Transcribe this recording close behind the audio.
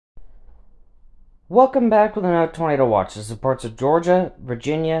Welcome back with another tornado watch. This is parts of Georgia,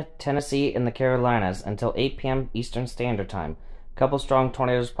 Virginia, Tennessee, and the Carolinas until 8 p.m. Eastern Standard Time. Couple strong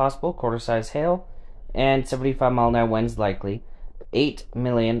tornadoes possible, quarter-size hail, and 75-mile-an-hour winds likely.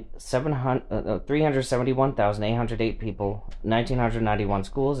 8,371,808 people, 1,991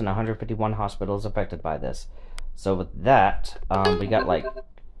 schools, and 151 hospitals affected by this. So with that, we got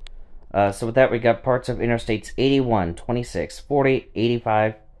parts of interstates 81, 26, 40,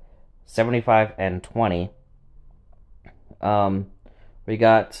 85, 75, and 20. We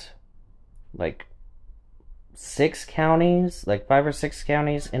got like 6 counties, like 5 or 6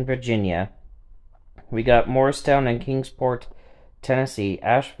 counties in Virginia. We got Morristown and Kingsport, Tennessee,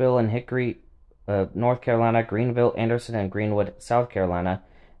 Asheville and Hickory, North Carolina, Greenville, Anderson, and Greenwood, South Carolina.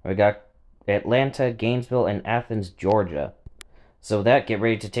 We got Atlanta, Gainesville, and Athens, Georgia. So with that, get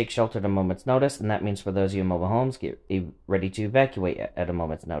ready to take shelter at a moment's notice, and that means for those of you in mobile homes, get ready to evacuate at a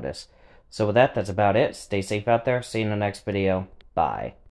moment's notice. So with that, that's about it. Stay safe out there. See you in the next video. Bye.